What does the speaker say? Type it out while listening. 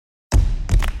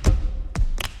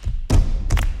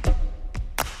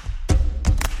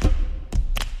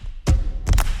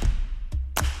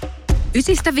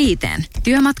9–5.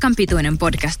 Työmatkan pituinen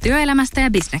podcast työelämästä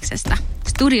ja bisneksestä.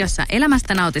 Studiossa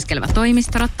elämästä nautiskeleva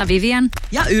toimistorotta Vivian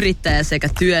ja yrittäjä sekä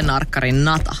työnarkkarin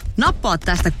Nata. Nappaa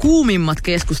tästä kuumimmat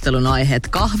keskustelun aiheet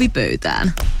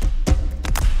kahvipöytään.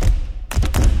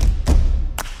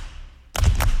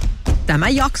 Tämä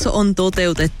jakso on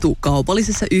toteutettu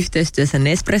kaupallisessa yhteistyössä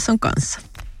Nespresson kanssa.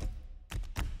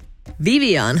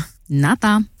 Vivian.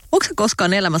 Nata. Onko sä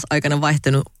koskaan elämässä aikana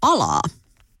vaihtanut alaa?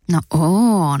 No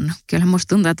on. Kyllä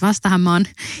musta tuntuu, että vastahan mä oon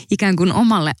ikään kuin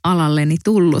omalle alalleni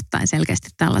tullut tai selkeästi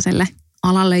tällaiselle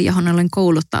alalle, johon olen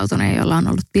kouluttautunut ja jolla on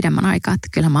ollut pidemmän aikaa. Että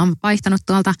kyllä mä oon vaihtanut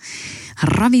tuolta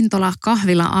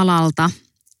ravintola-kahvila-alalta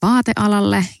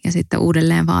vaatealalle ja sitten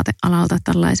uudelleen vaatealalta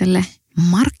tällaiselle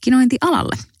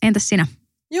markkinointialalle. Entäs sinä?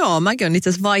 Joo, mäkin olen itse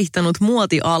asiassa vaihtanut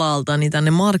muotialaltani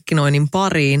tänne markkinoinnin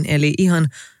pariin, eli ihan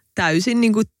täysin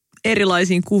niin kuin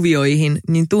erilaisiin kuvioihin,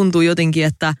 niin tuntuu jotenkin,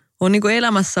 että on niin kuin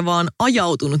elämässä vaan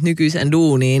ajautunut nykyiseen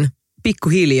duuniin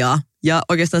pikkuhiljaa. Ja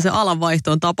oikeastaan se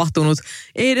alanvaihto on tapahtunut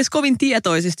ei edes kovin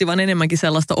tietoisesti, vaan enemmänkin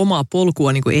sellaista omaa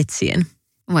polkua niin kuin etsien.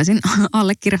 Voisin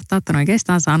allekirjoittaa tämän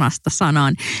oikeastaan sanasta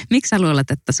sanaan. Miksi sä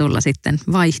luulet, että sulla sitten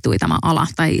vaihtui tämä ala?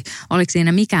 Tai oliko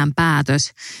siinä mikään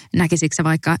päätös? Näkisikö sä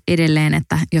vaikka edelleen,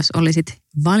 että jos olisit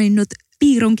valinnut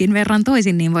piirunkin verran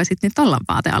toisin, niin voisit nyt olla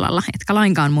vaatealalla, etkä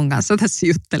lainkaan mun kanssa tässä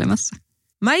juttelemassa?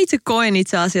 Mä itse koen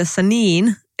itse asiassa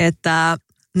niin, että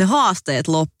ne haasteet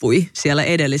loppui siellä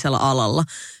edellisellä alalla.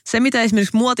 Se, mitä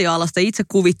esimerkiksi muotialasta itse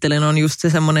kuvittelen, on just se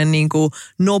semmoinen niin kuin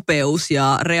nopeus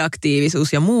ja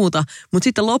reaktiivisuus ja muuta. Mutta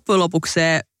sitten loppujen lopuksi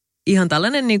se ihan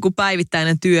tällainen niin kuin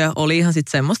päivittäinen työ oli ihan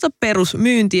sitten semmoista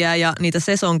perusmyyntiä ja niitä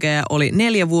sesonkeja oli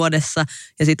 4 vuodessa.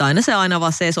 Ja sitten aina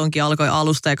vaan sesonki alkoi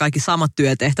alusta ja kaikki samat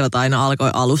työtehtävät aina alkoi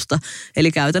alusta.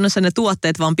 Eli käytännössä ne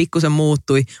tuotteet vaan pikkusen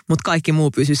muuttui, mutta kaikki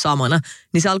muu pysyi samana.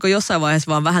 Niin se alkoi jossain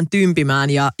vaiheessa vaan vähän tympimään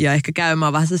ja ehkä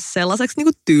käymään vähän sellaiseksi niin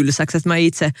kuin tylsäksi, että mä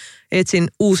itse etsin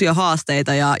uusia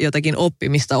haasteita ja jotakin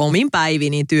oppimista omiin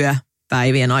päiviin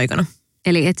työpäivien aikana.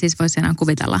 Eli et siis voisi enää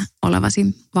kuvitella olevasi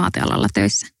vaatealalla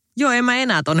töissä? Joo, en mä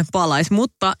enää tonne palaisi,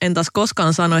 mutta en taas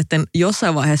koskaan sano, että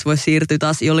jossain vaiheessa voisi siirtyä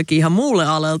taas jollekin ihan muulle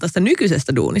alalle tästä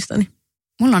nykyisestä duunistani.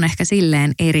 Mulla on ehkä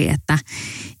silleen eri, että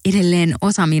edelleen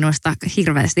osa minusta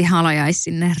hirveästi halajaisi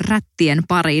sinne rättien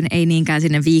pariin, ei niinkään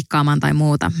sinne viikkaamaan tai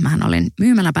muuta. Mähän olin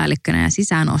myymäläpäällikkönä ja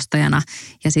sisäänostajana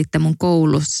ja sitten mun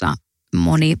koulussa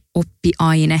moni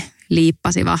oppiaine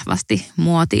liippasi vahvasti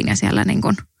muotiin ja siellä niin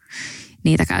kuin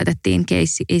niitä käytettiin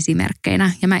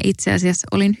keissi-esimerkkeinä ja mä itse asiassa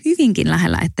olin hyvinkin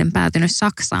lähellä, etten päätynyt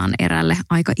Saksaan erälle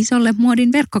aika isolle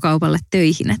muodin verkkokaupalle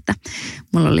töihin, että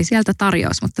mulla oli sieltä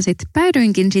tarjous, mutta sitten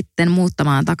päädyinkin sitten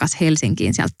muuttamaan takaisin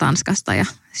Helsinkiin sieltä Tanskasta ja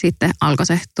sitten alkoi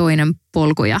se toinen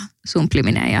polku ja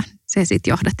sumpliminen ja se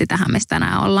sitten johdatti tähän, mistä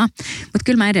tänään ollaan. Mutta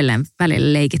kyllä mä edelleen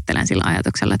välillä leikittelen sillä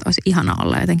ajatuksella, että olisi ihana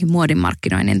olla jotenkin muodin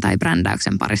markkinoinnin tai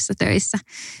brändäyksen parissa töissä.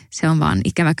 Se on vaan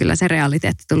ikävä kyllä se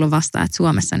realiteetti tullut vastaan, että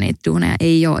Suomessa niitä duuneja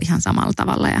ei ole ihan samalla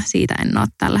tavalla ja siitä en ole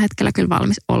tällä hetkellä kyllä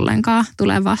valmis ollenkaan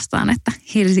tulee vastaan, että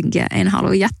Helsinkiä en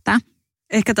halua jättää.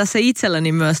 Ehkä tässä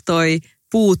itselläni myös toi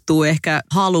puuttuu ehkä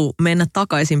halu mennä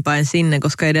takaisinpäin sinne,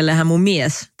 koska edelleenhän mun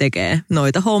mies tekee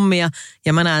noita hommia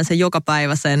ja mä näen sen joka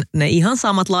päivä ne ihan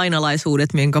samat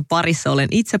lainalaisuudet, minkä parissa olen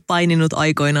itse paininut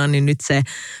aikoinaan, niin nyt se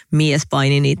mies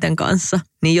paini niiden kanssa.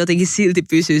 Niin jotenkin silti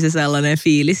pysyy se sellainen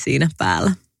fiilis siinä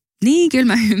päällä. Niin,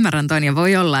 kyllä mä ymmärrän ton ja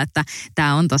voi olla, että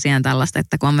tämä on tosiaan tällaista,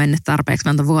 että kun on mennyt tarpeeksi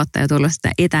monta vuotta ja tullut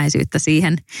sitä etäisyyttä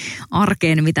siihen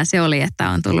arkeen, mitä se oli, että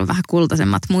on tullut vähän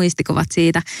kultaisemmat muistikuvat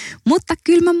siitä. Mutta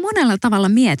kyllä mä monella tavalla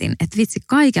mietin, että vitsi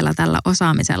kaikella tällä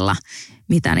osaamisella,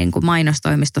 mitä niin kuin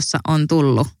mainostoimistossa on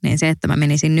tullut, niin se, että mä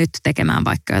menisin nyt tekemään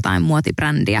vaikka jotain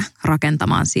muotibrändiä,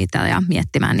 rakentamaan siitä ja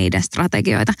miettimään niiden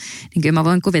strategioita, niin kyllä mä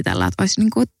voin kuvitella, että olisi niin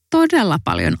kuin todella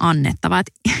paljon annettavaa.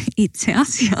 Että itse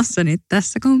asiassa nyt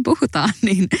tässä, kun puhutaan,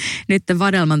 niin nyt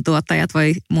vadelman tuottajat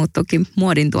voi muuttuukin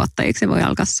muodin tuottajiksi ja voi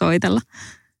alkaa soitella.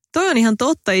 Toi on ihan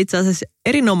totta itse asiassa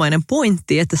erinomainen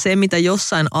pointti, että se mitä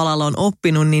jossain alalla on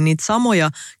oppinut, niin niitä samoja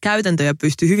käytäntöjä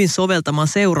pystyy hyvin soveltamaan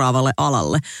seuraavalle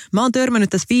alalle. Mä oon törmännyt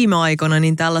tässä viime aikoina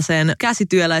niin tällaiseen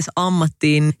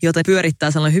käsityöläisammattiin, jota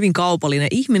pyörittää sellainen hyvin kaupallinen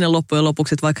ihminen loppujen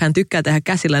lopuksi, että vaikka hän tykkää tehdä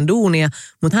käsillään duunia,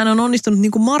 mutta hän on onnistunut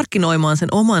niin kuin markkinoimaan sen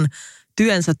oman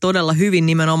työnsä todella hyvin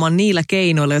nimenomaan niillä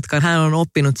keinoilla, jotka hän on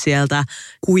oppinut sieltä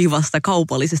kuivasta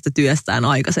kaupallisesta työstään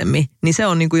aikaisemmin. Niin se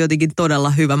on niin kuin jotenkin todella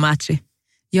hyvä matchi.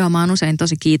 Joo, mä oon usein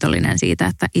tosi kiitollinen siitä,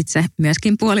 että itse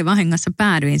myöskin puolivahingossa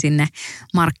päädyin sinne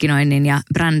markkinoinnin ja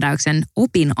brändäyksen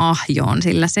opinahjoon,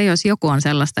 sillä se jos joku on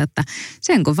sellaista, että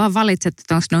sen kun vaan valitset,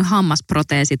 että onko noin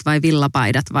hammasproteesit vai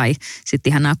villapaidat vai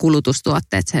sitten ihan nämä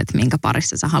kulutustuotteet, se, että minkä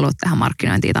parissa sä haluat tehdä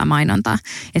markkinointia tai mainontaa.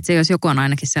 Että se jos joku on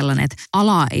ainakin sellainen, että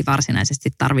alaa ei varsinaisesti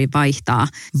tarvitse vaihtaa,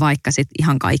 vaikka sitten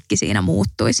ihan kaikki siinä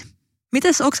muuttuisi.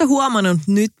 Mites, onko sä huomannut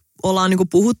nyt? Ollaan niin kuin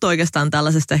puhuttu oikeastaan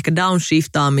tällaisesta ehkä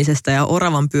downshiftaamisesta ja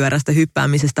oravan pyörästä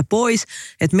hyppäämisestä pois.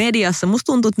 Että mediassa musta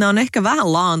tuntuu, että ne on ehkä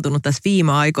vähän laantunut tässä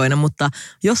viime aikoina, mutta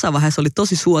jossain vaiheessa oli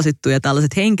tosi suosittuja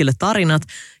tällaiset henkilötarinat,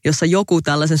 jossa joku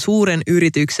tällaisen suuren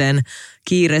yrityksen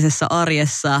kiireisessä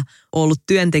arjessa ollut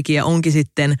työntekijä onkin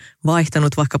sitten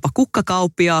vaihtanut vaikkapa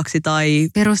kukkakauppiaaksi tai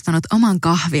perustanut oman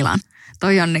kahvilan.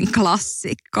 Toi on niin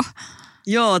klassikko.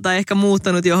 Joo, tai ehkä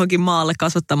muuttanut johonkin maalle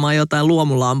kasvattamaan jotain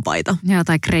luomulampaita. Joo,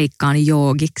 tai Kreikkaan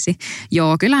joogiksi.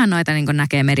 Joo, kyllähän noita niin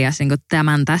näkee mediassa niin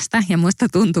tämän tästä. Ja musta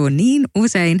tuntuu niin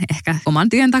usein, ehkä oman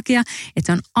työn takia, että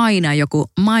se on aina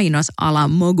joku mainosala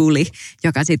moguli,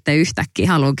 joka sitten yhtäkkiä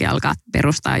haluukin alkaa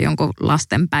perustaa jonkun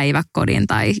lasten päiväkodin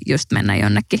tai just mennä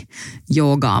jonnekin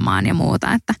joogaamaan ja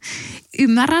muuta. Että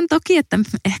ymmärrän toki, että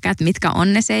ehkä että mitkä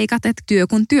on ne seikat, että työ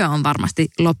kun työ on varmasti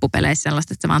loppupeleissä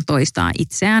sellaista, että se vaan toistaa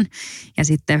itseään. Ja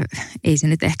sitten ei se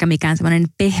nyt ehkä mikään semmoinen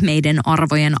pehmeiden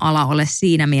arvojen ala ole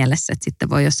siinä mielessä, että sitten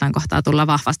voi jossain kohtaa tulla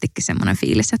vahvastikin semmoinen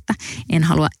fiilis, että en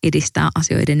halua edistää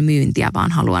asioiden myyntiä,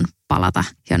 vaan haluan palata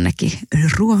jonnekin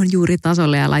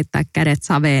ruohonjuuritasolle ja laittaa kädet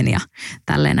saveen ja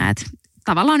tälleen näin.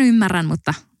 Tavallaan ymmärrän,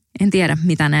 mutta en tiedä,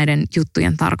 mitä näiden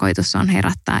juttujen tarkoitus on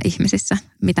herättää ihmisissä,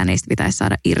 mitä niistä pitäisi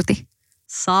saada irti.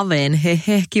 Saveen,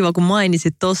 kiva kun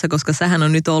mainitsit tuossa, koska sähän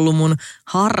on nyt ollut mun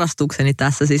harrastukseni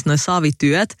tässä, siis noi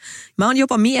savityöt. Mä oon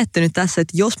jopa miettinyt tässä,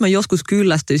 että jos mä joskus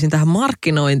kyllästyisin tähän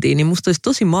markkinointiin, niin musta olisi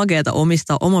tosi mageeta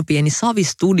omistaa oma pieni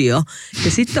savistudio.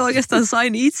 Ja sitten oikeastaan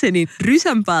sain itseni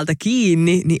rysän päältä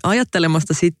kiinni, niin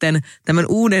ajattelemasta sitten tämän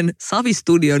uuden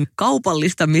savistudion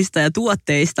kaupallistamista ja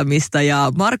tuotteistamista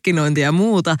ja markkinointia ja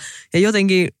muuta. Ja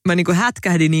jotenkin mä niinku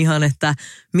hätkähdin ihan, että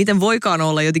miten voikaan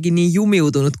olla jotenkin niin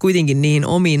jumiutunut kuitenkin niin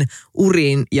omiin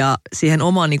uriin ja siihen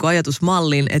omaan niin kuin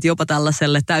ajatusmalliin, että jopa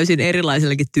tällaiselle täysin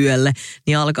erilaisellekin työlle,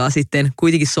 niin alkaa sitten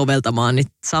kuitenkin soveltamaan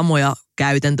niitä samoja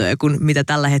käytäntöjä kuin mitä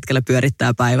tällä hetkellä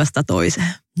pyörittää päivästä toiseen.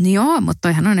 Joo, mutta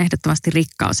toihan on ehdottomasti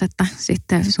rikkaus, että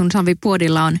sitten sun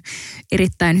savipuodilla on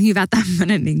erittäin hyvä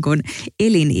tämmöinen niin kuin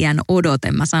eliniän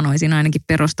odote. Mä sanoisin ainakin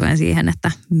perustuen siihen,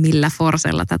 että millä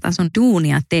forsella tätä sun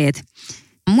duunia teet.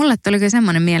 Mulle tuli kyllä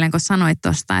semmoinen mieleen, kun sanoit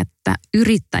tuosta, että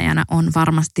yrittäjänä on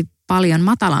varmasti paljon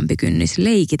matalampi kynnys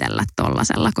leikitellä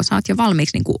tollasella, kun sä oot jo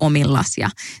valmiiksi niin kuin omillas ja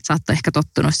sä oot ehkä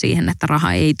tottunut siihen, että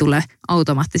raha ei tule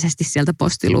automaattisesti sieltä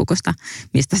postiluukusta,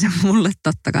 mistä se mulle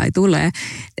totta kai tulee.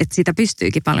 Että sitä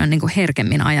pystyykin paljon niin kuin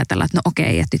herkemmin ajatella, että no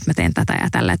okei, että nyt mä teen tätä ja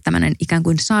tällä, että tämmöinen ikään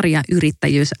kuin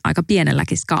sarjayrittäjyys aika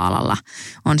pienelläkin skaalalla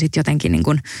on sitten jotenkin niin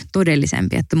kuin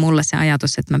todellisempi, että mulle se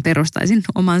ajatus, että mä perustaisin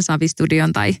oman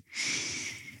savistudion tai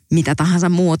mitä tahansa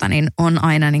muuta, niin on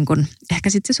aina niin kuin ehkä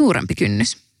sitten se suurempi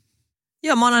kynnys.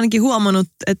 Joo, mä oon ainakin huomannut,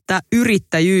 että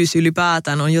yrittäjyys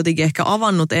ylipäätään on jotenkin ehkä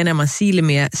avannut enemmän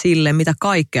silmiä sille, mitä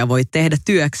kaikkea voi tehdä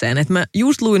työkseen. Et mä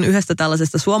just luin yhdestä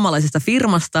tällaisesta suomalaisesta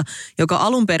firmasta, joka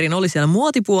alun perin oli siellä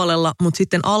muotipuolella, mutta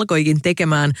sitten alkoikin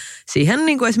tekemään siihen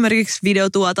niin kuin esimerkiksi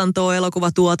videotuotantoa,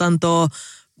 elokuvatuotantoa,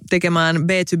 tekemään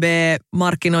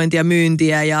B2B-markkinointia,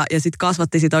 myyntiä ja sitten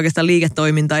kasvatti sitä oikeastaan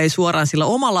liiketoimintaa ei suoraan sillä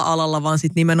omalla alalla, vaan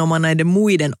sitten nimenomaan näiden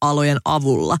muiden alojen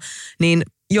avulla. Niin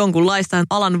jonkunlaista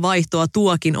alan vaihtoa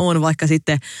tuokin on, vaikka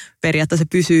sitten periaatteessa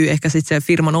pysyy ehkä sitten se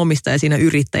firman omistaja siinä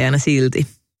yrittäjänä silti.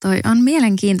 Toi on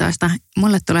mielenkiintoista.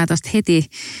 Mulle tulee tosta heti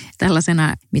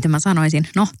tällaisena, mitä mä sanoisin,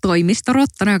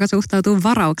 toimistorottana, joka suhtautuu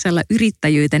varauksella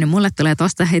yrittäjyyteen, niin mulle tulee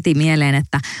tosta heti mieleen,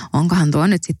 että onkohan tuo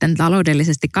nyt sitten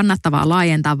taloudellisesti kannattavaa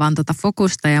laajentaa vaan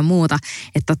fokusta ja muuta.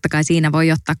 Että totta kai siinä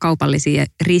voi ottaa kaupallisia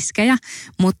riskejä,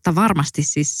 mutta varmasti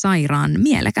siis sairaan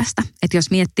mielekästä. Että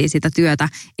jos miettii sitä työtä,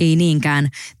 ei niinkään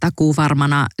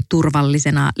takuuvarmana,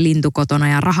 turvallisena lintukotona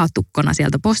ja rahatukkona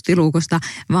sieltä postiluukusta,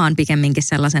 vaan pikemminkin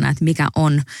sellaisena, että mikä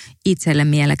on itselle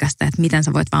mielekästä, että miten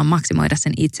sä voit vaan maksimoida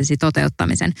sen itsesi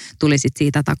toteuttamisen, tulisit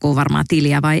siitä takuuvarmaa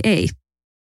tiliä vai ei.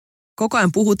 Koko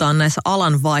ajan puhutaan näissä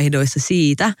alanvaihdoissa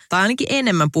siitä, tai ainakin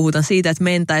enemmän puhutaan siitä, että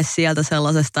mentäisiin sieltä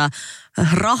sellaisesta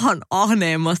rahan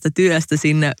ahneemmasta työstä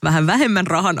sinne vähän vähemmän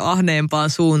rahan ahneempaan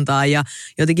suuntaan ja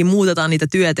jotenkin muutetaan niitä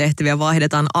työtehtäviä,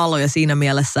 vaihdetaan aloja siinä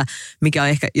mielessä, mikä on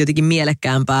ehkä jotenkin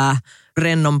mielekkäämpää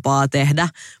rennompaa tehdä.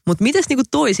 Mutta mites niinku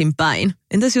toisinpäin?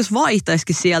 Entäs jos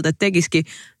vaihtaisikin sieltä, että tekisikin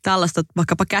tällaista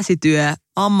vaikkapa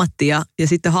käsityöammattia ja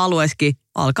sitten haluaisikin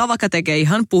alkaa vaikka tekee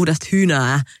ihan puhdasta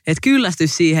hynää, että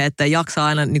kyllästyisi siihen, että jaksaa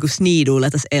aina niinku sniiduilla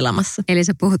tässä elämässä. Eli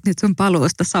sä puhut nyt sun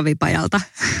paluusta savipajalta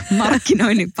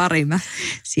markkinoinnin pariin. Mä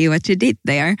see what you did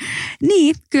there.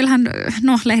 Niin, kyllähän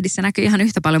lehdissä näkyy ihan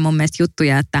yhtä paljon mun mielestä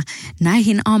juttuja, että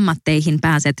näihin ammatteihin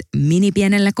pääset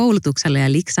minipienelle koulutukselle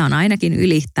ja liksa on ainakin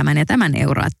yli tämän ja tämän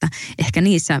euroa. Että ehkä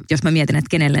niissä, jos mä mietin, että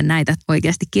kenelle näitä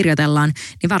oikeasti kirjoitellaan,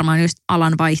 niin varmaan just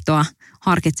alan vaihtoa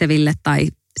harkitseville tai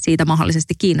siitä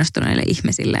mahdollisesti kiinnostuneille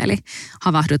ihmisille. Eli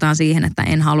havahdutaan siihen, että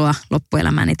en halua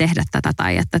loppuelämäni tehdä tätä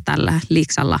tai että tällä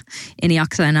liiksalla en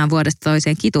jaksa enää vuodesta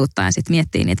toiseen kituuttaa ja sitten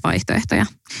miettii niitä vaihtoehtoja.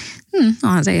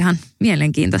 Onhan se ihan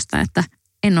mielenkiintoista, että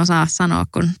en osaa sanoa,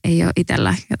 kun ei ole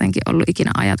itsellä jotenkin ollut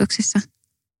ikinä ajatuksissa.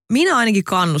 Minä ainakin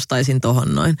kannustaisin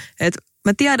tohon noin, että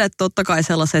mä tiedän, että totta kai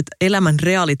sellaiset elämän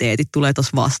realiteetit tulee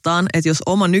tuossa vastaan, että jos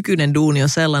oma nykyinen duuni on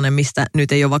sellainen, mistä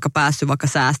nyt ei ole vaikka päässyt vaikka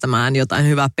säästämään jotain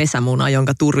hyvää pesämunaa,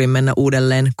 jonka turvin mennä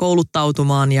uudelleen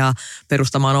kouluttautumaan ja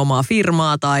perustamaan omaa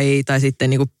firmaa tai sitten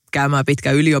niin kuin käymään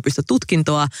pitkää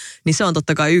yliopistotutkintoa, niin se on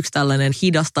totta kai yksi tällainen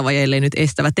hidastava ja ellei nyt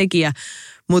estävä tekijä.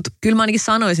 Mutta kyllä mä ainakin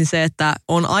sanoisin se, että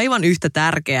on aivan yhtä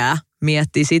tärkeää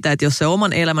miettiä sitä, että jos se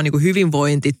oman elämän niin kuin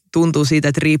hyvinvointi tuntuu siitä,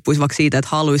 että riippuisi vaikka siitä, että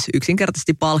haluaisi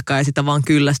yksinkertaisesti palkkaa ja sitä vaan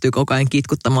kyllästyy koko ajan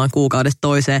kitkuttamaan kuukaudesta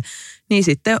toiseen, niin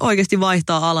sitten oikeasti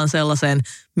vaihtaa alan sellaiseen,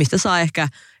 mistä saa ehkä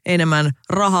enemmän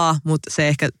rahaa, mutta se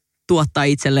ehkä tuottaa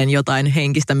itselleen jotain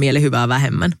henkistä mielihyvää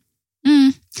vähemmän.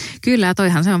 Kyllä, ja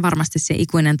toihan se on varmasti se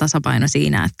ikuinen tasapaino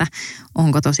siinä, että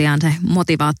onko tosiaan se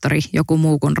motivaattori joku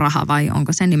muu kuin raha vai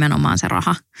onko se nimenomaan se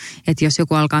raha. Että jos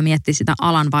joku alkaa miettiä sitä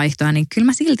alan vaihtoa, niin kyllä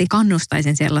mä silti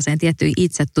kannustaisin sellaiseen tiettyyn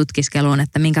itse tutkiskeluun,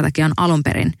 että minkä takia on alun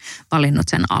perin valinnut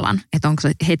sen alan. Että onko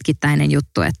se hetkittäinen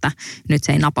juttu, että nyt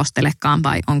se ei napostelekaan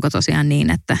vai onko tosiaan niin,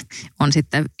 että on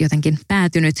sitten jotenkin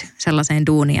päätynyt sellaiseen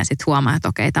duuniin ja sitten huomaa, että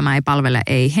okei, tämä ei palvele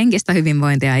ei henkistä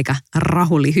hyvinvointia eikä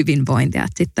rahulihyvinvointia,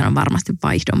 että sitten on varmasti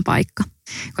vaihdon paikka.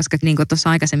 Koska niin kuin tuossa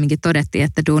aikaisemminkin todettiin,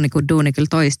 että duuni kuin duuni kyllä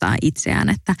toistaa itseään,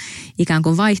 että ikään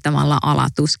kuin vaihtamalla ala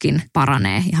tuskin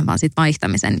paranee ihan vaan sit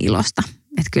vaihtamisen ilosta.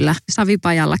 Että kyllä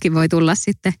savipajallakin voi tulla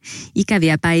sitten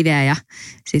ikäviä päiviä ja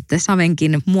sitten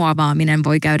savenkin muovaaminen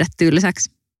voi käydä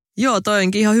tylsäksi. Joo, toi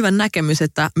onkin ihan hyvä näkemys,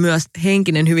 että myös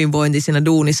henkinen hyvinvointi siinä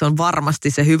duunissa on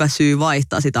varmasti se hyvä syy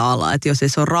vaihtaa sitä alaa. Että jos ei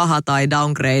se ole raha tai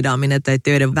downgradeaaminen tai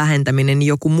töiden vähentäminen, niin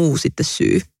joku muu sitten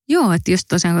syy. Joo, että just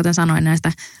tosiaan kuten sanoin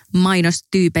näistä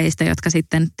mainostyypeistä, jotka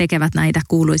sitten tekevät näitä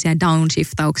kuuluisia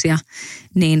downshiftauksia,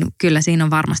 niin kyllä siinä on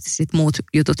varmasti sitten muut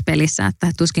jutut pelissä,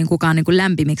 että tuskin kukaan niin kuin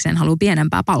lämpimikseen haluaa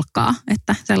pienempää palkkaa,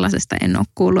 että sellaisesta en ole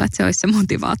kuullut, että se olisi se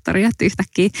motivaattori, että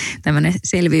yhtäkkiä tämmöinen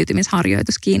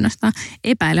selviytymisharjoitus kiinnostaa.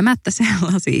 Epäilemättä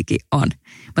sellaisiakin on.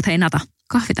 Mutta hei Nata,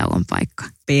 kahvitauon paikka.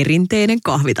 Perinteinen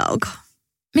kahvitauko.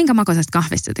 Minkä makuisesta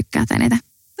kahvista tykkäät eniten?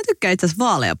 Mä tykkään itse asiassa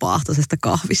vaaleapaahtoisesta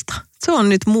kahvista. Se on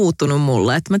nyt muuttunut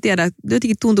mulle, että mä tiedän, että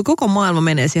jotenkin tuntuu, koko maailma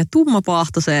menee siihen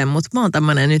tummapaahtoiseen, mutta mä oon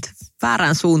tämmönen nyt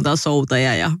väärään suuntaan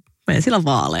soutaja ja menen sillä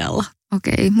vaalealla.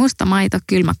 Okei, musta maito,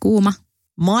 kylmä, kuuma.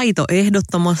 Maito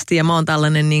ehdottomasti ja mä oon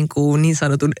tällainen niin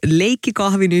sanotun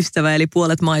leikkikahvin ystävä, eli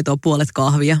puolet maitoa, puolet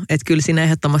kahvia. Että kyllä siinä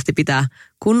ehdottomasti pitää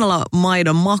kunnolla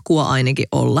maidon makua ainakin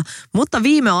olla. Mutta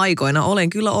viime aikoina olen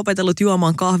kyllä opetellut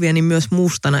juomaan kahvia niin myös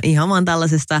mustana ihan vaan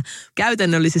tällaisesta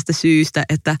käytännöllisestä syystä,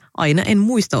 että aina en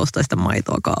muista ostaa sitä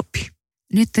maitoa kaappiin.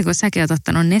 Nyt kun säkin oot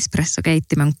ottanut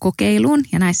Nespresso-keittimen kokeiluun,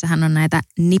 ja näissähän on näitä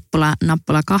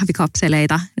nippula-nappula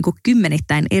kahvikapseleita niin kuin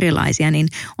kymmenittäin erilaisia, niin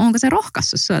onko se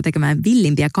rohkaissut sua tekemään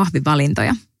villimpiä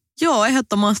kahvivalintoja? Joo,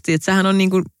 ehdottomasti. Että sehän on niin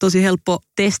kuin tosi helppo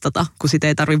testata, kun sitä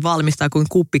ei tarvitse valmistaa kuin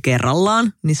kuppi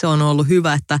kerrallaan. Niin se on ollut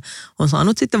hyvä, että on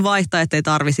saanut sitten vaihtaa, että ei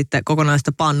tarvitse sitten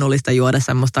kokonaista pannullista juoda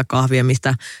semmoista kahvia,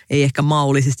 mistä ei ehkä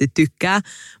maullisesti tykkää.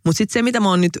 Mutta sitten se, mitä mä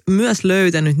oon nyt myös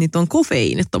löytänyt, niin on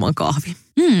kofeiinittoman kahvi.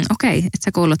 Okei, että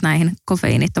sä kuulut näihin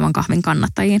kofeiinittoman kahvin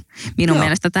kannattajiin. Minun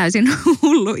mielestä täysin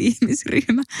hullu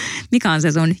ihmisryhmä. Mikä on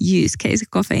se sun use case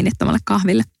kofeiinittomalle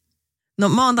kahville? No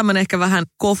mä oon tämmönen ehkä vähän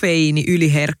kofeiini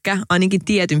yliherkkä, ainakin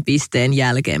tietyn pisteen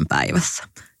jälkeen päivässä.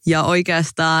 Ja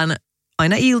oikeastaan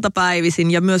aina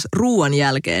iltapäivisin ja myös ruoan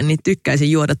jälkeen niin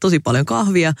tykkäisin juoda tosi paljon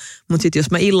kahvia, mutta sitten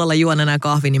jos mä illalla juon enää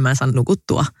kahvia, niin mä en saa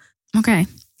nukuttua. Okei.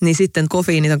 Niin sitten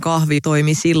kofeiiniton kahvi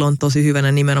toimii silloin tosi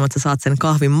hyvänä nimenomaan, että sä saat sen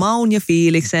kahvin maun ja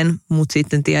fiiliksen, mutta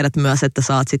sitten tiedät myös, että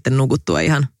saat sitten nukuttua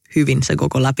ihan hyvin sen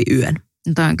koko läpi yön.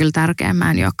 Toi on kyllä tärkeää.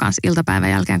 Mä en juo kanssa iltapäivän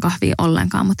jälkeen kahvia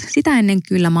ollenkaan, mutta sitä ennen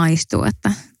kyllä maistuu,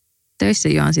 että töissä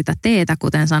juon sitä teetä,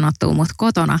 kuten sanottu, mutta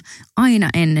kotona aina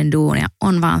ennen duunia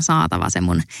on vaan saatava se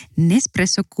mun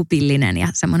Nespresso-kupillinen ja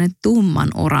semmoinen tumman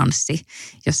oranssi,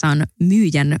 jossa on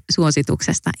myyjän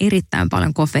suosituksesta erittäin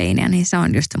paljon kofeiinia, niin se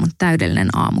on just se mun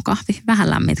täydellinen aamukahvi. Vähän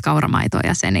lämmit kauramaitoa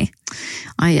ja se, niin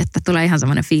ai että tulee ihan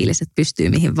semmoinen fiilis, että pystyy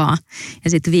mihin vaan. Ja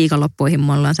sitten viikonloppuihin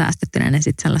mulla on säästettynä ne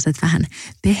sitten sellaiset vähän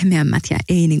pehmeämmät ja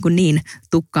ei niin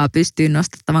tukkaa pystyyn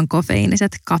nostettavan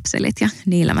kofeiiniset kapselit ja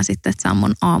niillä mä sitten saan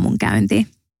mun aamun käyntiin.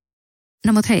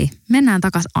 No mut hei, mennään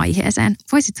takas aiheeseen.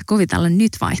 Voisitko kuvitella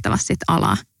nyt vaihtavasti sit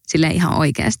alaa silleen ihan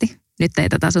oikeasti? Nyt ei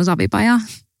tätä sun savipajaa.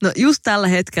 No just tällä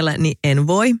hetkellä niin en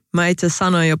voi. Mä itse asiassa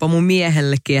sanoin jopa mun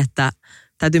miehellekin, että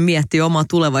täytyy miettiä omaa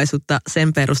tulevaisuutta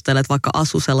sen perusteella, että vaikka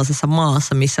asu sellaisessa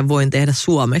maassa, missä voin tehdä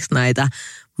suomeksi näitä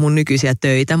mun nykyisiä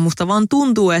töitä. Musta vaan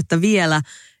tuntuu, että vielä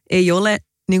ei ole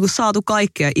niin kuin saatu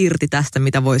kaikkea irti tästä,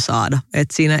 mitä voi saada.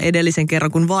 Et siinä edellisen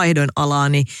kerran, kun vaihdoin alaa,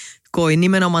 niin koin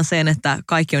nimenomaan sen, että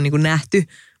kaikki on niin kuin nähty,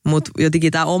 mutta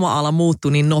jotenkin tämä oma ala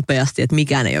muuttui niin nopeasti, että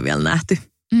mikään ei ole vielä nähty.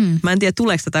 Mä en tiedä,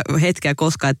 tuleeko tätä hetkeä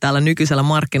koskaan, että täällä nykyisellä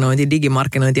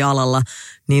digimarkkinointialalla,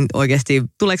 niin oikeasti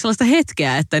tuleeko sellaista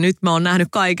hetkeä, että nyt mä oon nähnyt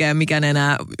kaiken ja mikään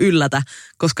enää yllätä,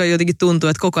 koska jotenkin tuntuu,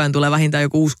 että koko ajan tulee vähintään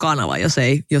joku uusi kanava,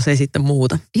 jos ei sitten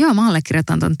muuta. Joo, mä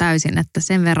allekirjoitan ton täysin, että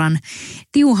sen verran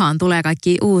tiuhaan tulee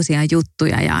kaikki uusia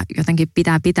juttuja ja jotenkin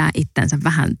pitää itsensä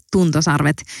vähän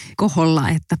tuntosarvet koholla,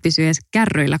 että pysyy edes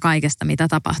kärryillä kaikesta, mitä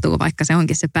tapahtuu, vaikka se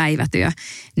onkin se päivätyö.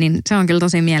 Niin se on kyllä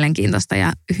tosi mielenkiintoista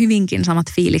ja hyvinkin samat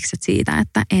fiilikset siitä,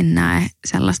 että en näe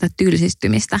sellaista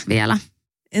tylsistymistä vielä.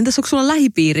 Entäs onko sulla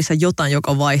lähipiirissä jotain,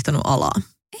 joka on vaihtanut alaa?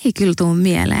 Ei kyllä tule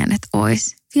mieleen, että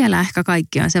olisi. Vielä ehkä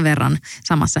kaikki on sen verran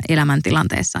samassa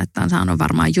elämäntilanteessa, että on saanut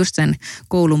varmaan just sen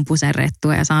koulun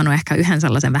puserrettua ja saanut ehkä yhden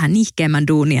sellaisen vähän nihkeämmän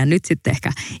duunin ja nyt sitten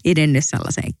ehkä edennyt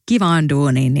sellaiseen kivaan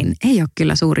duuniin, niin ei ole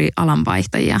kyllä suuria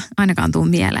alanvaihtajia, ainakaan tuu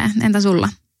mieleen. Entä sulla?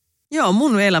 Joo,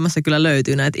 mun elämässä kyllä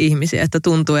löytyy näitä ihmisiä, että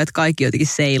tuntuu, että kaikki jotenkin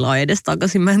seilaa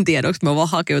edestakaisin. Mä en tiedä, onko mä vaan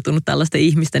hakeutunut tällaisten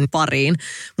ihmisten pariin.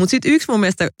 Mutta sitten yksi mun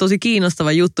mielestä tosi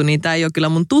kiinnostava juttu, niin tämä ei ole kyllä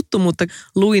mun tuttu, mutta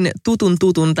luin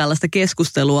tutun tällaista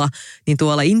keskustelua niin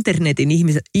tuolla internetin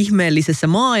ihmeellisessä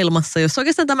maailmassa, jossa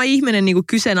oikeastaan tämä ihminen niin kuin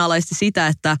kyseenalaisti sitä,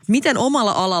 että miten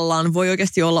omalla alallaan voi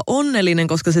oikeasti olla onnellinen,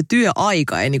 koska se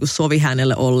työaika ei niin kuin sovi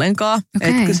hänelle ollenkaan. Okay.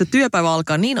 Että kun se työpäivä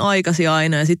alkaa niin aikaisin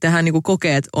aina ja sitten hän niin kuin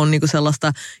kokee, että on niin kuin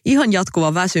sellaista ihan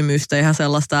jatkuvaa väsymystä, ihan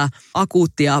sellaista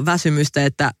akuuttia väsymystä,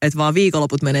 että vaan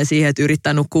viikonloput menee siihen, että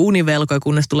yrittää nukkua univelkoja,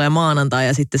 kunnes tulee maanantai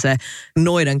ja sitten se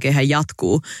noidankehä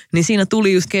jatkuu. Niin siinä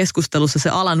tuli just keskustelussa se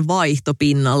alan vaihto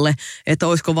pinnalle, että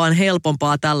olisiko vaan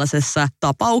helpompaa tällaisessa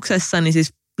tapauksessa, niin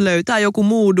siis löytää joku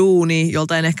muu duuni,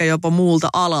 joltain ehkä jopa muulta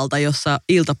alalta, jossa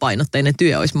iltapainotteinen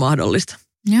työ olisi mahdollista.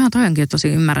 Joo, toi onkin tosi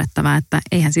ymmärrettävää, että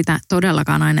eihän sitä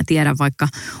todellakaan aina tiedä vaikka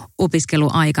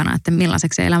opiskeluaikana, että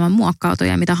millaiseksi se elämä muokkautuu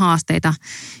ja mitä haasteita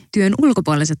työn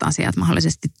ulkopuoliset asiat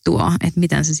mahdollisesti tuo, että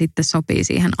miten se sitten sopii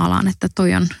siihen alaan, että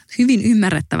toi on hyvin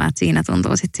ymmärrettävää, että siinä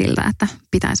tuntuu sitten siltä, että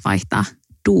pitäisi vaihtaa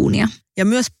duunia. Ja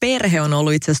myös perhe on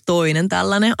ollut itse asiassa toinen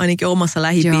tällainen, ainakin omassa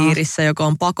lähipiirissä, joka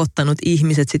on pakottanut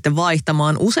ihmiset sitten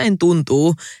vaihtamaan. Usein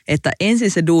tuntuu, että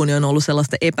ensin se duuni on ollut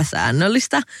sellaista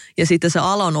epäsäännöllistä ja sitten se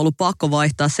ala on ollut pakko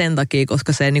vaihtaa sen takia,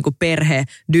 koska se niin kuin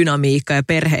perhedynamiikka ja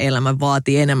perhe-elämä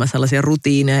vaatii enemmän sellaisia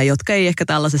rutiineja, jotka ei ehkä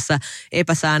tällaisessa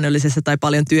epäsäännöllisessä tai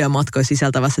paljon työmatkoja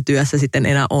sisältävässä työssä sitten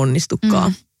enää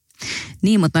onnistukaan.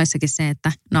 Niin, mutta noissakin se,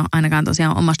 että no ainakaan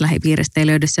tosiaan omassa lähipiiristä ei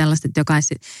löydy sellaista, että joka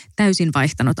olisi täysin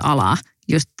vaihtanut alaa.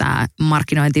 Just tämä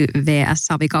markkinointi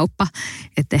vs-savikauppa,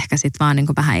 että ehkä sitten vaan niin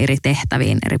kuin vähän eri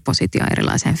tehtäviin, eri positioon,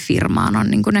 erilaiseen firmaan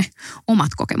on niin kuin ne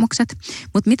omat kokemukset.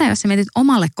 Mutta mitä jos sä mietit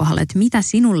omalle kohdalle, että mitä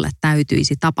sinulle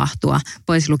täytyisi tapahtua,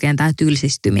 pois lukien tämä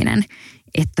tylsistyminen,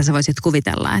 että sä voisit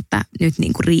kuvitella, että nyt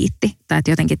niin kuin riitti. Tai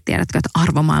että jotenkin tiedätkö, että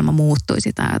arvomaailma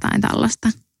muuttuisi tai jotain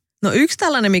tällaista. No yksi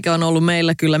tällainen, mikä on ollut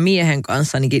meillä kyllä miehen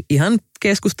kanssa niin ihan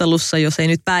keskustelussa, jos ei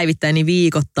nyt päivittäin, niin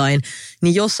viikoittain,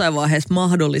 niin jossain vaiheessa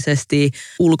mahdollisesti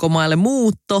ulkomaille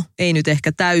muutto, ei nyt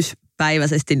ehkä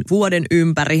täyspäiväisesti vuoden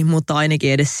ympäri, mutta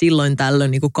ainakin edes silloin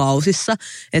tällöin niin kuin kausissa,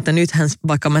 että nythän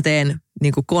vaikka mä teen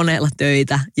niin kuin koneella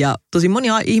töitä ja tosi moni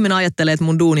ihminen ajattelee, että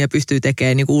mun duunia pystyy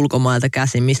tekemään niin kuin ulkomailta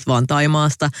käsin, mistä vaan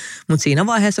Taimaasta, mutta siinä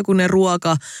vaiheessa, kun ne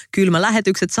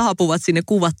kylmälähetykset saapuvat sinne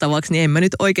kuvattavaksi, niin en mä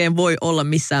nyt oikein voi olla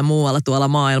missään muualla tuolla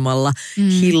maailmalla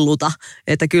hilluta,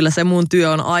 että kyllä se mun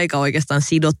työ on aika oikeastaan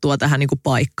sidottua tähän niin kuin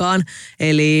paikkaan,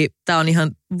 eli tämä on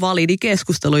ihan validi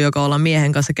keskustelu, joka ollaan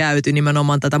miehen kanssa käyty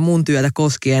nimenomaan tätä mun työtä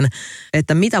koskien,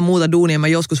 että mitä muuta duunia mä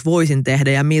joskus voisin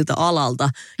tehdä ja miltä alalta,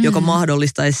 joka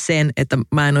mahdollistaisi sen, että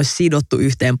mä en olisi sidottu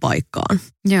yhteen paikkaan.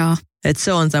 Joo. Että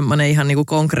se on tämmöinen ihan niinku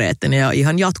konkreettinen ja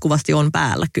ihan jatkuvasti on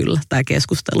päällä kyllä tämä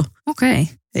keskustelu. Okei.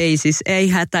 Ei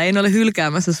hätä, en ole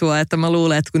hylkäämässä sua, että mä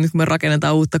luulen, että kun nyt me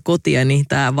rakennetaan uutta kotia, niin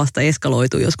tämä vasta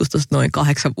eskaloituu joskus tuosta noin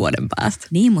 8 vuoden päästä.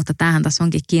 Niin, mutta tämähän tässä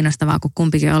onkin kiinnostavaa, kun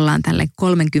kumpikin ollaan tälle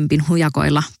 30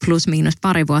 hujakoilla plus miinus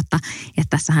pari vuotta,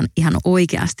 että tässähän ihan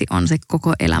oikeasti on se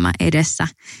koko elämä edessä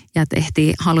ja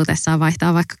ehtii halutessaan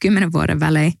vaihtaa vaikka 10 vuoden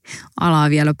välein alaa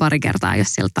vielä pari kertaa,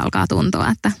 jos siltä alkaa tuntua,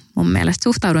 että mun mielestä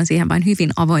suhtaudun siihen vain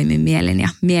hyvin avoimin mielin ja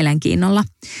mielenkiinnolla.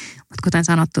 Mutta kuten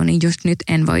sanottu, niin just nyt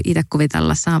en voi itse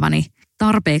kuvitella saavani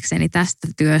tarpeekseni tästä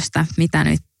työstä, mitä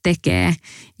nyt tekee.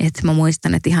 Että mä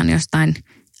muistan, että ihan jostain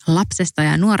lapsesta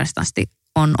ja nuoresta asti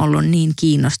on ollut niin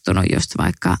kiinnostunut just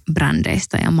vaikka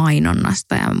brändeistä ja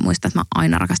mainonnasta. Ja muistan, että mä oon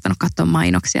aina rakastanut katsoa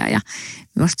mainoksia ja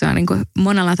musta se on niin kuin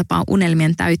monella tapaa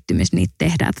unelmien täyttymys niitä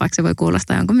tehdä. Että vaikka se voi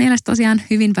kuulostaa jonkun mielestä tosiaan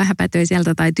hyvin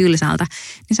vähäpätöiseltä tai tylsältä,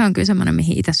 niin se on kyllä semmoinen,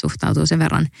 mihin itse suhtautuu sen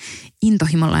verran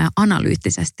intohimolla ja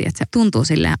analyyttisesti, että se tuntuu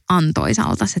silleen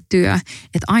antoisalta se työ.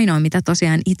 Että ainoa, mitä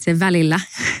tosiaan itse välillä,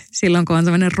 silloin kun on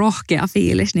semmoinen rohkea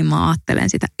fiilis, niin mä ajattelen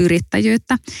sitä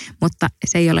yrittäjyyttä, mutta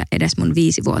se ei ole edes mun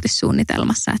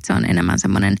 5-vuotissuunnitelmassa, että se on enemmän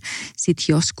semmoinen sit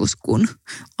joskus, kun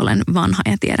olen vanha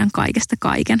ja tiedän kaikesta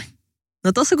kaiken.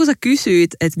 No tossa kun sä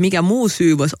kysyit, että mikä muu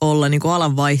syy voisi olla niin kuin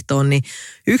alan vaihtoon, niin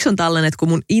yksi on tällainen, että kun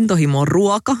mun intohimo on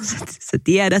ruoka, sä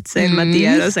tiedät sen, mä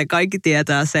tiedän sen, kaikki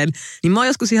tietää sen, niin mä oon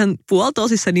joskus ihan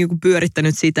puoltosissa niin kuin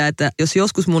pyörittänyt sitä, että jos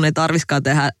joskus mun ei tarviskaan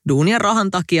tehdä duunia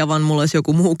rahan takia, vaan mulla olisi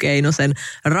joku muu keino sen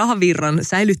rahavirran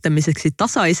säilyttämiseksi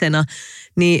tasaisena,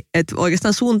 niin että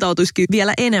oikeastaan suuntautuisikin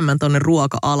vielä enemmän tonne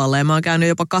ruoka-alalle ja mä oon käynyt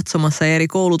jopa katsomassa eri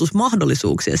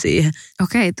koulutusmahdollisuuksia siihen.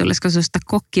 Okei, tulisiko susta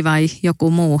kokki vai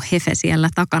joku muu hefe siellä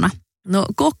takana? No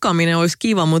kokkaaminen olisi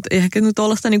kiva, mutta ehkä nyt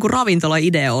tuollaista niinku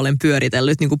ravintola-idea olen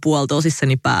pyöritellyt niinku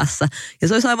puoltosissani päässä. Ja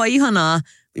se olisi aivan ihanaa.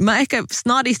 Mä ehkä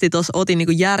snadisti tuossa otin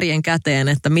niinku järjen käteen,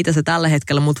 että mitä se tällä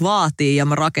hetkellä mut vaatii ja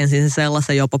mä rakensin sen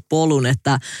sellaisen jopa polun,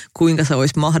 että kuinka se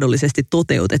olisi mahdollisesti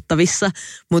toteutettavissa.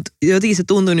 Mutta jotenkin se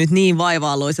tuntui nyt niin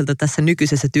vaiva-aloiselta tässä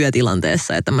nykyisessä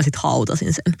työtilanteessa, että mä sitten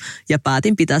hautasin sen ja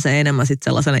päätin pitää sen enemmän sitten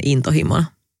sellaisena intohimona.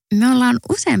 Me ollaan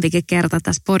useampikin kerta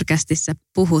tässä podcastissa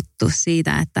puhuttu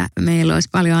siitä, että meillä olisi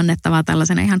paljon annettavaa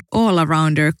tällaisena ihan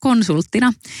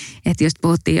all-arounder-konsulttina. Että just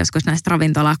puhuttiin joskus näistä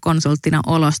ravintolakonsulttina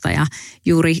olosta ja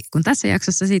juuri kun tässä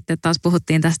jaksossa sitten taas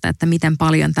puhuttiin tästä, että miten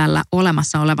paljon tällä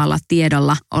olemassa olevalla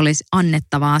tiedolla olisi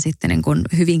annettavaa sitten niin kuin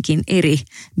hyvinkin eri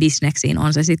bisneksiin.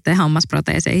 On se sitten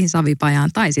hammasproteeseihin, savipajaan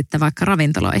tai sitten vaikka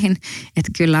ravintoloihin.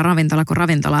 Että kyllä ravintola kuin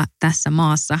ravintola tässä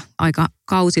maassa aika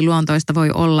kausiluontoista voi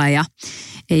olla ja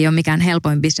ei ole mikään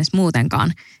helpoin bisnes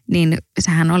muutenkaan, niin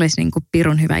sehän olisi niin kuin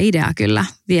pirun hyvä idea kyllä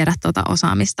viedä tuota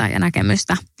osaamista ja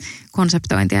näkemystä,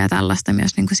 konseptointia ja tällaista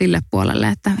myös niin kuin sille puolelle,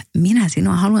 että minä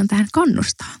sinua haluan tähän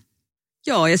kannustaa.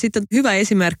 Joo, ja sitten hyvä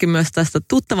esimerkki myös tästä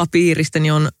tuttava piiristä,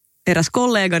 niin on eräs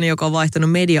kollegani, joka on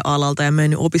vaihtanut media-alalta ja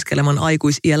mennyt opiskelemaan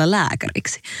aikuisiällä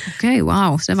lääkäriksi. Okei,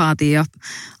 wow, se vaatii jo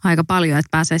aika paljon, että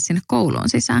pääsee sinne kouluun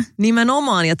sisään.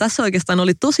 Nimenomaan, ja tässä oikeastaan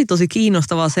oli tosi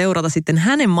kiinnostavaa seurata sitten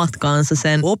hänen matkaansa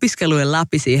sen opiskelujen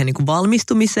läpi siihen niin kuin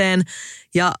valmistumiseen.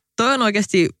 Ja toi on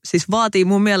oikeasti, siis vaatii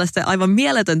mun mielestä aivan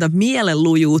mieletöntä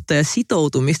mielenlujuutta ja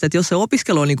sitoutumista, että jos se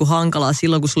opiskelu on niin kuin hankalaa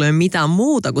silloin, kun sulla ei ole mitään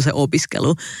muuta kuin se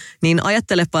opiskelu, niin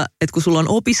ajattelepa, että kun sulla on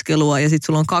opiskelua ja sitten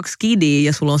sulla on 2 kidiä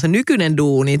ja sulla on se nykyinen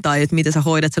duuni, tai että miten sä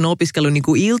hoidat sen opiskelun niin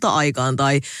kuin ilta-aikaan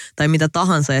tai mitä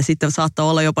tahansa, ja sitten saattaa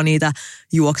olla jopa niitä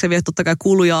juoksevia, totta kai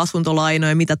kuluja,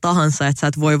 asuntolainoja, mitä tahansa, että sä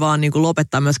et voi vaan niin kuin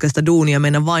lopettaa myöskään sitä duunia ja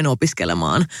mennä vain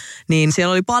opiskelemaan. Niin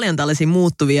siellä oli paljon tällaisia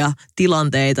muuttuvia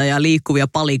tilanteita ja liikkuvia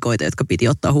palikoita, jotka piti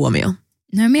ottaa huomioon.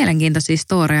 No mielenkiintoisia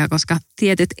storeja, koska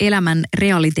tietyt elämän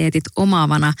realiteetit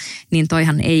omaavana, niin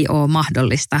toihan ei ole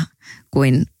mahdollista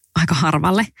kuin aika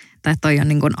harvalle. Tai toi on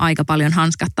niin kuin aika paljon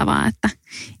hanskattavaa, että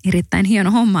erittäin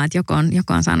hieno homma, että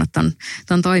joko on saanut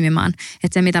ton toimimaan.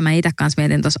 Että se, mitä mä itse kanssa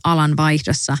mietin tuossa alan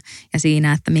vaihdossa ja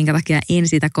siinä, että minkä takia en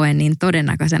sitä koe niin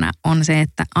todennäköisenä, on se,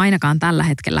 että ainakaan tällä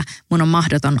hetkellä mun on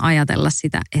mahdoton ajatella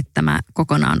sitä, että mä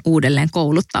kokonaan uudelleen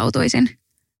kouluttautuisin.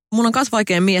 Mun on myös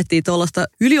vaikea miettiä tuollaista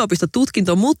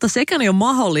yliopistotutkintoa, mutta sekään ei ole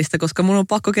mahdollista, koska mun on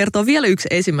pakko kertoa vielä yksi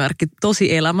esimerkki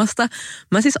tosi elämästä.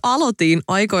 Mä siis aloitin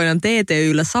aikoinaan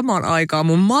TTYllä samaan aikaan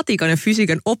mun matikan ja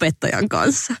fysiikan opettajan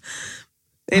kanssa.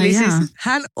 Eli siis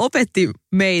hän opetti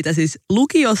meitä siis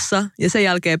lukiossa ja sen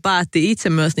jälkeen päätti itse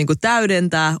myös niin kuin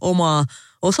täydentää omaa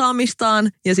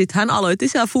osaamistaan. Ja sitten hän aloitti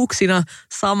siellä fuksina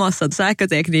samassa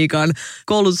sähkötekniikan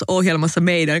koulutusohjelmassa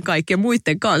meidän kaikkien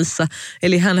muiden kanssa.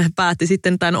 Eli hän päätti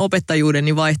sitten tämän opettajuuden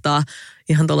niin vaihtaa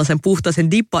ihan tuollaisen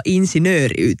puhtaisen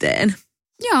dippa-insinööriyteen.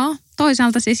 Joo,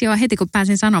 toisaalta siis jo heti kun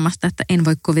pääsin sanomasta, että en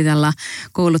voi kuvitella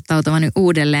kouluttautuvani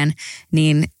uudelleen,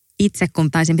 niin itse,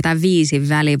 kun taisin pitää 5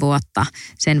 välivuotta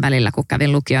sen välillä, kun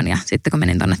kävin lukion ja sitten kun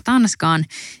menin tuonne Tanskaan,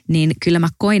 niin kyllä mä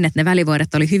koin, että ne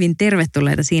välivuodet oli hyvin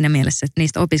tervetulleita siinä mielessä, että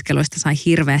niistä opiskeluista sai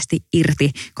hirveästi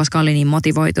irti, koska oli niin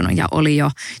motivoitunut ja oli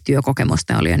jo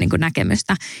työkokemusta ja oli jo niin kuin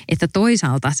näkemystä. Että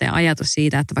toisaalta se ajatus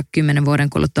siitä, että vaikka 10 vuoden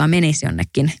kuluttua menisi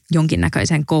jonnekin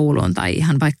jonkinnäköiseen kouluun tai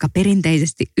ihan vaikka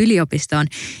perinteisesti yliopistoon,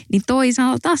 niin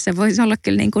toisaalta se voisi olla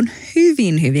kyllä niin kuin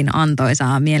hyvin, hyvin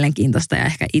antoisaa, mielenkiintoista ja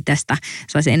ehkä itsestä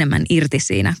saisi enemmän irti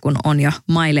siinä, kun on jo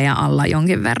maileja alla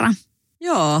jonkin verran.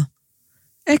 Joo.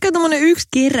 Ehkä tämmöinen yksi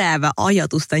keräävä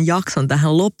ajatus tämän jakson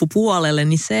tähän loppupuolelle,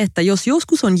 niin se, että jos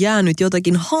joskus on jäänyt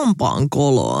jotakin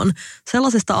hampaankoloon,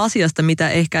 sellaisesta asiasta, mitä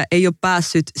ehkä ei ole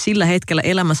päässyt sillä hetkellä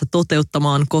elämässä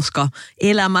toteuttamaan, koska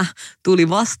elämä tuli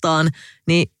vastaan,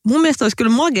 niin mun mielestä olisi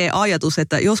kyllä magea ajatus,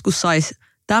 että joskus saisi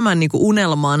tämän niin kuin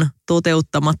unelman,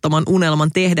 toteuttamattoman unelman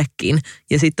tehdäkin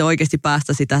ja sitten oikeasti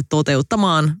päästä sitä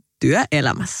toteuttamaan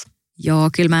työelämässä. Joo,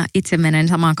 kyllä mä itse menen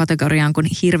samaan kategoriaan kuin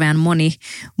hirveän moni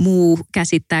muu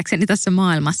käsittääkseni tässä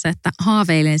maailmassa, että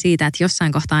haaveilen siitä, että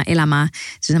jossain kohtaa elämää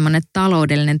se semmoinen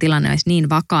taloudellinen tilanne olisi niin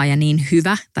vakaa ja niin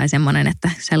hyvä, tai semmoinen,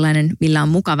 että sellainen, millä on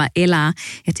mukava elää,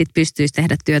 että sit pystyisi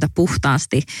tehdä työtä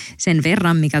puhtaasti sen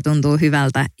verran, mikä tuntuu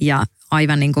hyvältä ja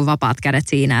aivan niin kuin vapaat kädet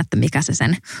siinä, että mikä se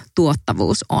sen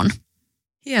tuottavuus on.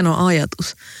 Hieno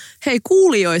ajatus. Hei,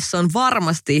 kuulijoissa on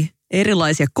varmasti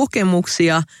erilaisia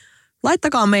kokemuksia.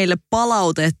 Laittakaa meille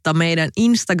palautetta meidän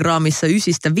Instagramissa 9-5,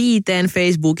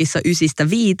 Facebookissa 9-5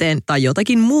 tai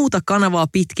jotakin muuta kanavaa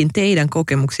pitkin teidän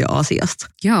kokemuksia asiasta.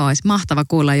 Joo, olisi mahtava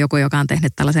kuulla joku, joka on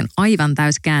tehnyt tällaisen aivan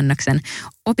täyskäännöksen.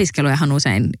 Opiskelujahan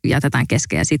usein jätetään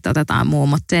kesken ja sitten otetaan muu,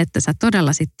 mutta se, että sä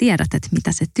todella sitten tiedät, että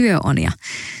mitä se työ on ja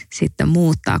sitten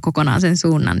muuttaa kokonaan sen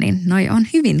suunnan, niin noi on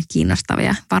hyvin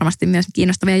kiinnostavia, varmasti myös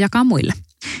kiinnostavia jakaa muille.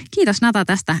 Kiitos Nata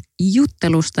tästä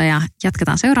juttelusta ja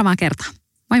jatketaan seuraavaan kertaan.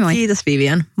 Moi moi. Kiitos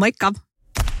Vivian. Moikka.